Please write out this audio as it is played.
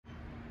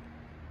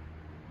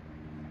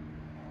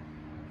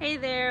Hey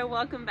there,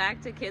 welcome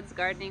back to Kids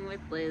Gardening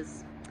with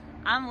Liz.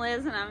 I'm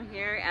Liz and I'm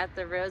here at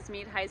the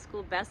Rosemead High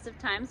School Best of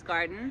Times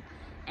Garden,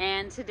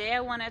 and today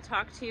I want to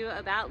talk to you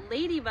about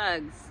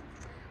ladybugs.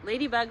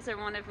 Ladybugs are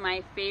one of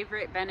my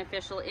favorite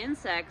beneficial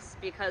insects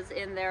because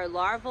in their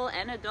larval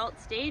and adult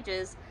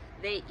stages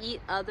they eat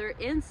other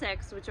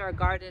insects which are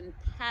garden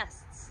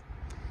pests.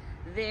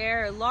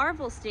 Their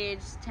larval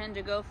stage tend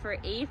to go for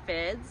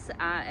aphids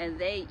and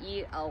they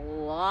eat a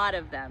lot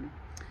of them.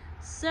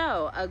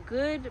 So a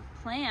good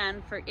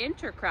plan for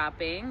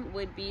intercropping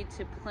would be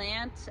to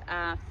plant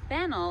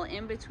fennel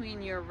in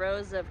between your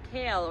rows of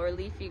kale or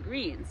leafy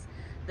greens.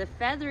 The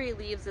feathery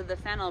leaves of the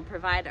fennel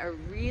provide a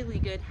really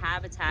good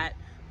habitat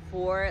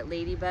for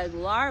ladybug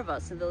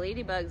larvae. So the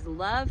ladybugs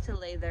love to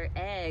lay their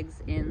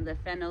eggs in the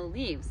fennel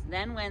leaves.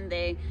 Then when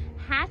they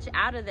hatch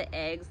out of the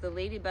eggs, the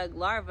ladybug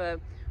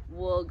larvae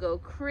will go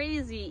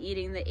crazy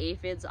eating the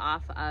aphids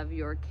off of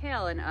your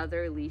kale and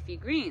other leafy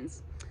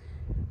greens.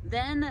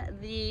 Then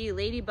the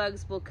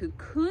ladybugs will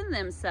cocoon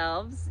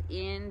themselves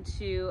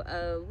into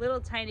a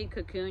little tiny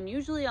cocoon,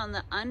 usually on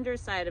the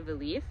underside of a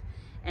leaf,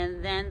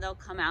 and then they'll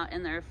come out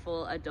in their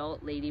full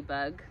adult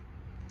ladybug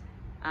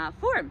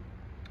form,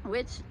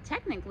 which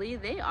technically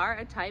they are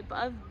a type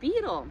of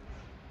beetle.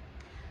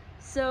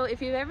 So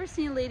if you've ever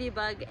seen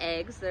ladybug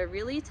eggs, they're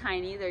really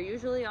tiny. They're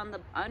usually on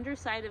the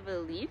underside of a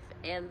leaf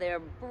and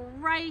they're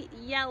bright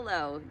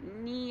yellow,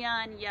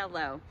 neon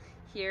yellow.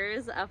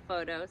 Here's a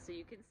photo so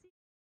you can see.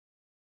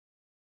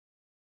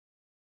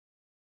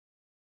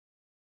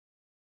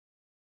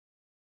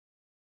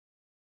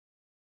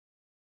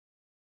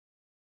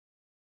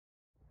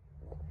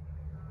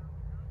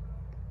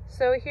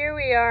 So here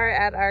we are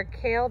at our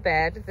kale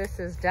bed. This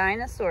is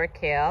dinosaur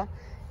kale,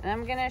 and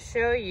I'm gonna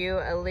show you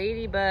a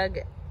ladybug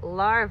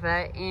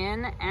larva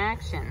in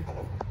action.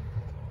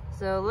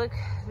 So look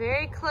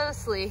very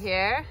closely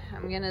here.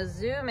 I'm gonna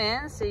zoom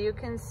in so you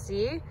can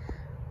see,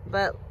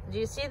 but do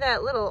you see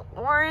that little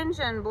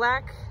orange and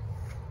black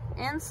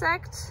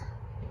insect?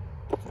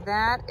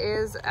 That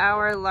is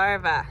our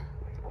larva.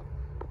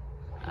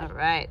 All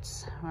right,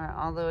 we're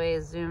all the way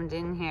zoomed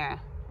in here.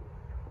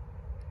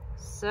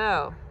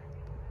 So,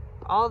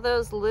 all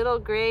those little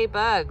gray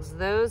bugs,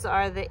 those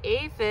are the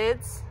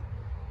aphids,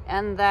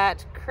 and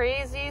that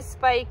crazy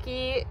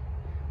spiky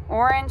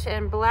orange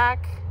and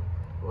black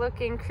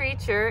looking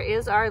creature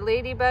is our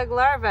ladybug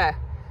larva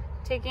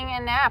taking a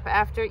nap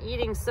after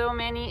eating so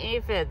many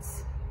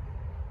aphids.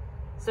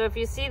 So if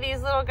you see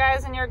these little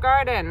guys in your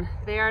garden,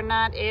 they are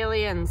not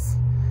aliens.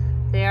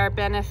 They are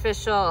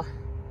beneficial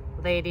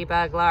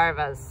ladybug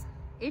larvas.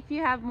 If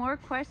you have more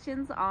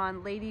questions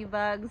on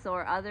ladybugs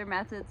or other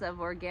methods of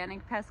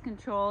organic pest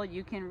control,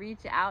 you can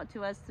reach out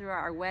to us through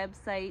our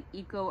website,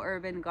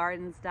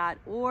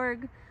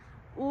 ecourbangardens.org,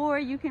 or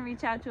you can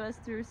reach out to us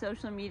through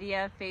social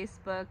media,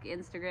 Facebook,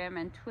 Instagram,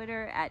 and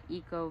Twitter at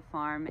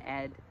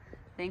EcoFarmEd.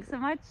 Thanks so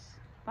much.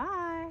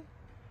 Bye.